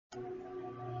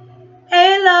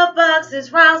Empaths, it's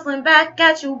Roslynn back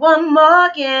at you one more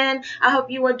again. I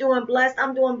hope you are doing blessed.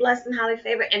 I'm doing blessed and highly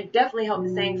favored, and definitely hope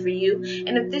the same for you.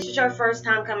 And if this is your first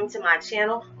time coming to my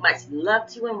channel, much love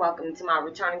to you and welcome to my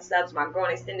returning subs, my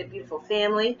growing extended beautiful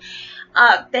family.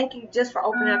 Thank you just for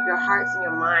opening up your hearts and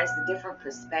your minds to different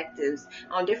perspectives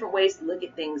on different ways to look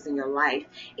at things in your life,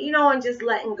 and just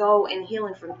letting go and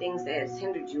healing from things that has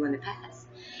hindered you in the past.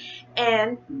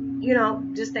 And,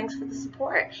 just thanks for the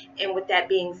support. And with that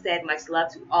being said, much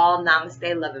love to all.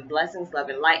 Namaste, love and blessings, love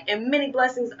and light. And many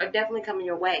blessings are definitely coming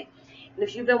your way. And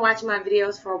if you've been watching my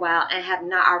videos for a while and have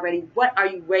not already, what are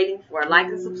you waiting for? Like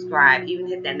and subscribe. Even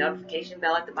hit that notification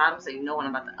bell at the bottom so you know when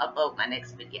I'm about to upload my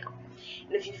next video.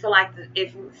 And if you feel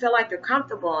like you're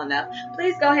comfortable enough,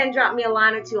 please go ahead and drop me a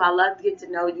line or two. I love to get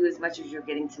to know you as much as you're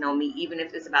getting to know me, even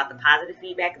if it's about the positive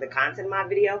feedback of the content of my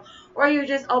video, or you're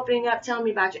just opening up, telling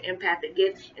me about your empathic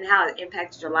gift and how it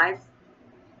impacted your life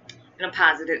in a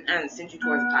positive and sent you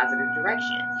towards a positive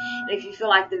direction. And if you feel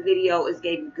like the video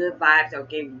gave you good vibes or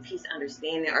gave you peace,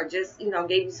 understanding, or just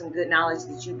gave you some good knowledge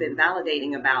that you've been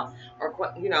validating about, or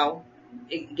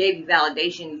it gave you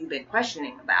validation you've been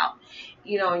questioning about,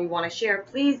 and you want to share,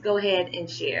 please go ahead and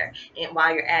share. And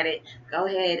while you're at it, go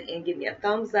ahead and give me a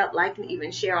thumbs up, like, and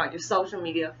even share on your social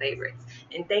media favorites.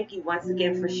 And thank you once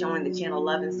again for showing the channel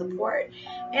love and support.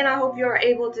 And I hope you're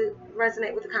able to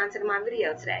resonate with the content of my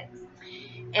video today.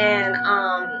 And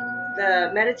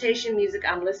the meditation music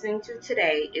I'm listening to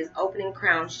today is Opening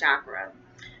Crown Chakra,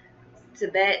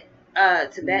 Tibetan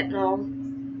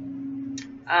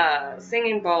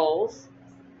singing bowls,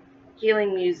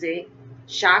 healing music,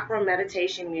 chakra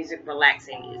meditation music,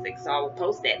 relaxing music. So I will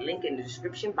post that link in the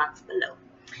description box below.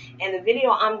 And the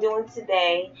video I'm doing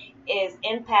today is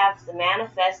Empaths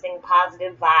Manifesting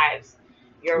Positive Vibes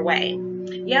Your Way.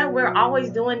 Yeah, we're always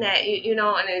doing that,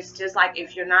 and it's just like,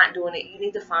 if you're not doing it, you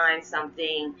need to find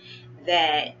something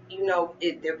that,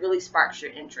 that really sparks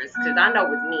your interest. Because I know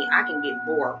with me, I can get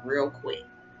bored real quick.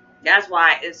 That's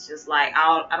why it's just like,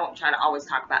 I don't try to always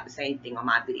talk about the same thing on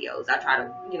my videos. I try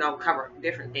to, cover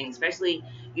different things, especially,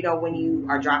 when you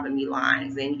are dropping me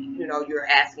lines and, you're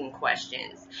asking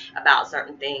questions about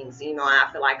certain things, and I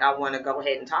feel like I want to go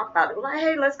ahead and talk about it. Like,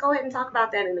 hey, let's go ahead and talk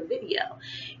about that in the video,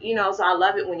 so I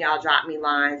love it when y'all drop me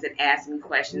lines and ask me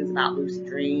questions about lucid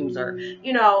dreams or,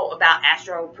 about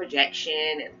astral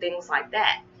projection and things like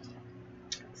that.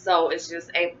 So it's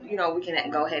just we can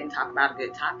go ahead and talk about a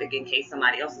good topic in case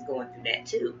somebody else is going through that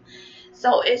too.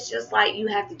 So it's just like, you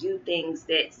have to do things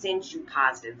that send you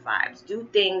positive vibes. Do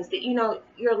things that,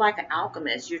 you're like an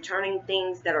alchemist. You're turning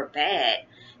things that are bad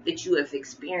that you have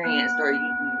experienced or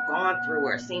you've gone through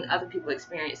or seen other people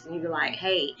experience, and you're like,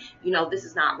 hey, this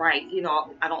is not right.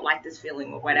 I don't like this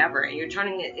feeling or whatever. And you're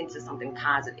turning it into something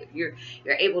positive. You're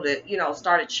able to,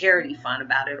 start a charity fund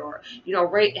about it, or,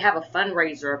 have a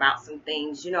fundraiser about some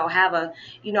things, have a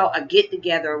get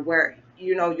together where,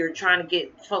 you're trying to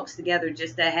get folks together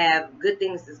just to have good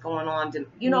things that's going on, to,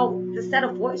 to set a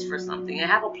voice for something and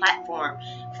have a platform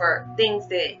for things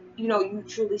that, you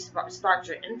truly spark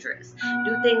your interest.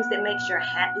 Do things that makes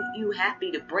you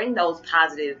happy to bring those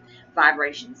positive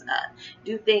vibrations up.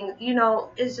 Do things,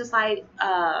 it's just like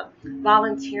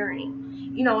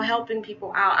volunteering, helping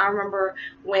people out. I remember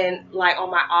when, like, on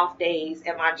my off days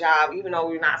at my job, even though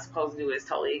we're not supposed to do it, it's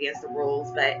totally against the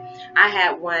rules, but I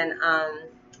had one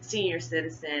senior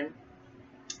citizen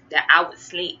that I would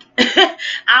sneak.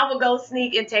 I would go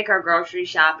sneak and take her grocery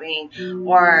shopping,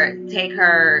 or take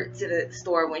her to the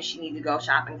store when she needed to go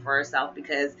shopping for herself,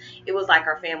 because it was like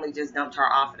her family just dumped her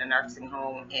off at a nursing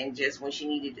home, and just when she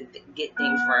needed to get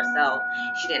things for herself,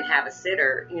 she didn't have a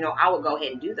sitter. I would go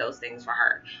ahead and do those things for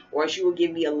her. Or she would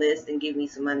give me a list and give me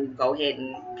some money to go ahead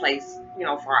and place,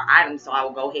 for her items. So I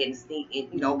would go ahead and sneak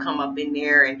and, come up in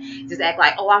there and just act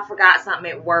like, oh, I forgot something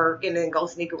at work, and then go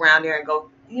sneak around there and go,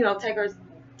 take her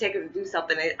to do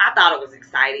something. And I thought it was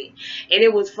exciting, and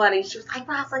it was funny. She was like,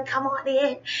 Roslynn, come on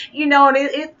in, and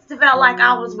it felt like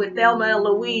I was with Thelma and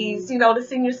Louise, the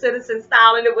senior citizen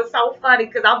style. And it was so funny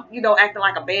because I'm, acting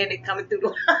like a bandit coming through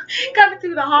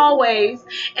the hallways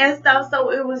and stuff.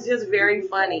 So it was just very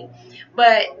funny.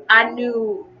 But I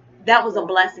knew that was a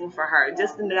blessing for her,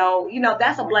 just to know,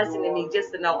 that's a blessing to me,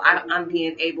 just to know I'm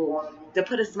being able to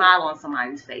put a smile on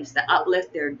somebody's face, to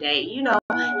uplift their day.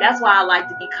 That's why I like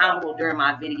to be comical during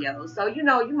my videos. So, you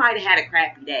might have had a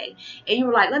crappy day, and you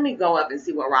were like, let me go up and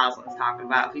see what Roslyn's talking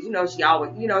about, because, she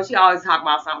always talk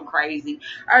about something crazy,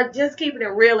 or just keeping it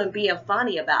real and being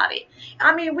funny about it.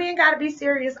 I mean, we ain't got to be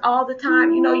serious all the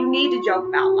time. You need to joke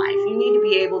about life. You need to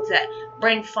be able to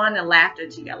bring fun and laughter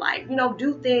to your life.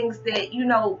 Do things that,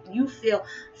 you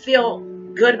feel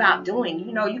good about doing.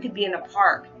 You could be in a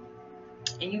park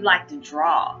and you like to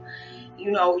draw,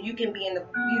 you can be in the,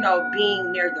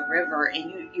 being near the river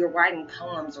and you're writing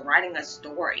poems or writing a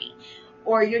story,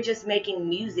 or you're just making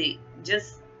music,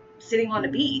 just sitting on the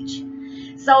beach.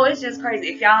 So it's just crazy.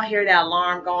 If y'all hear that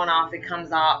alarm going off, it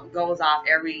goes off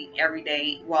every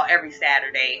day, well, every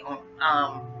Saturday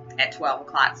at 12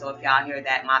 o'clock. So if y'all hear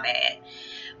that, my bad.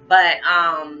 But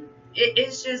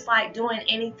it's just like doing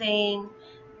anything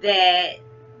that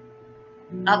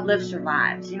uplifts your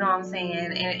vibes, you know what I'm saying?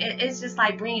 And it's just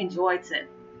like bringing joy to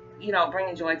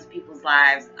people's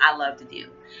lives. I love to do,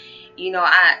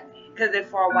 because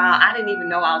for a while I didn't even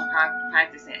know I was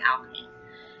practicing alchemy,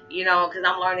 because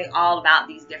I'm learning all about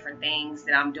these different things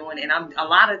that I'm doing, and a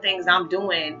lot of things I'm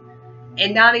doing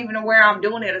and not even aware I'm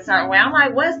doing it a certain way. I'm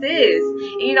like, what's this?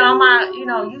 And, I'm not,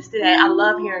 used to that. I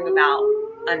love hearing about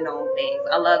unknown things.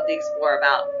 I love to explore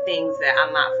about things that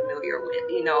I'm not familiar with,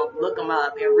 look them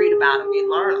up and read about them and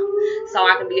learn them, so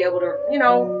I can be able to,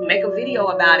 make a video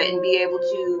about it and be able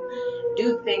to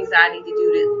do things that I need to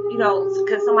do to,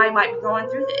 because somebody might be going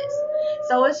through this.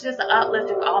 So it's just an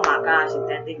uplifting. Oh my gosh, if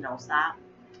that thing don't stop.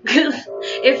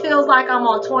 It feels like I'm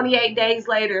on 28 Days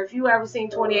Later. If you ever seen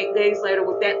 28 Days Later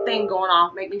with that thing going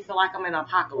off, make me feel like I'm in an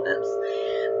apocalypse.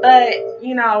 But,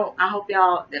 I hope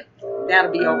y'all,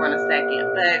 that'll be over in a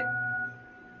second. But,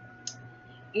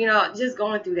 just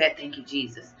going through that, thank you,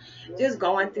 Jesus. Just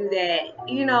going through that,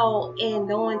 and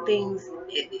knowing things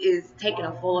is taking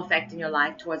a full effect in your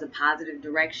life towards a positive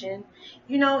direction,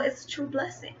 it's a true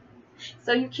blessing.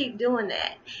 So you keep doing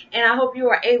that. And I hope you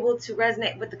are able to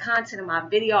resonate with the content of my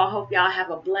video. I hope y'all have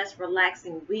a blessed,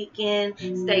 relaxing weekend.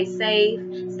 Stay safe,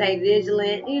 stay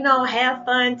vigilant, have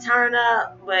fun, turn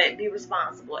up, but be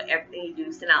responsible. Everything you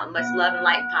do, send out as much love and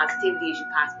light and positivity as you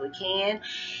possibly can.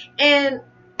 And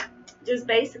just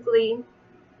basically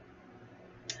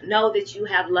know that you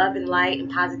have love and light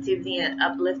and positivity and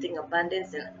uplifting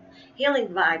abundance and healing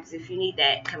vibes if you need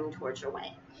that coming towards your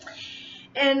way.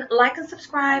 And like and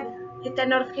subscribe, hit that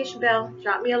notification bell,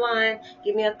 drop me a line,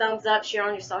 give me a thumbs up, share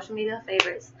on your social media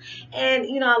favorites. And,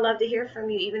 I love to hear from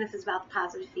you, even if it's about the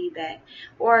positive feedback,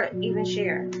 or even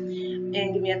share. And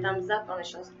give me a thumbs up on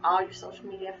all your social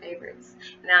media favorites.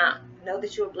 Now, know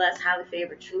that you are blessed, highly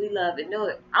favored, truly loved, and know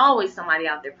that always somebody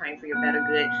out there praying for your better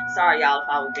good. Sorry, y'all, if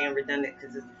I was being redundant,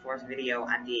 because it's the first video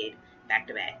I did back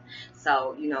to back.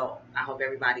 So, I hope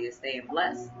everybody is staying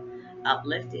blessed,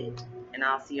 uplifted, and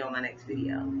I'll see you on my next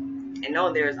video. And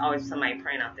know there's always somebody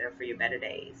praying out there for your better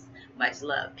days. Much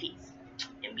love, peace,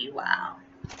 and be wild.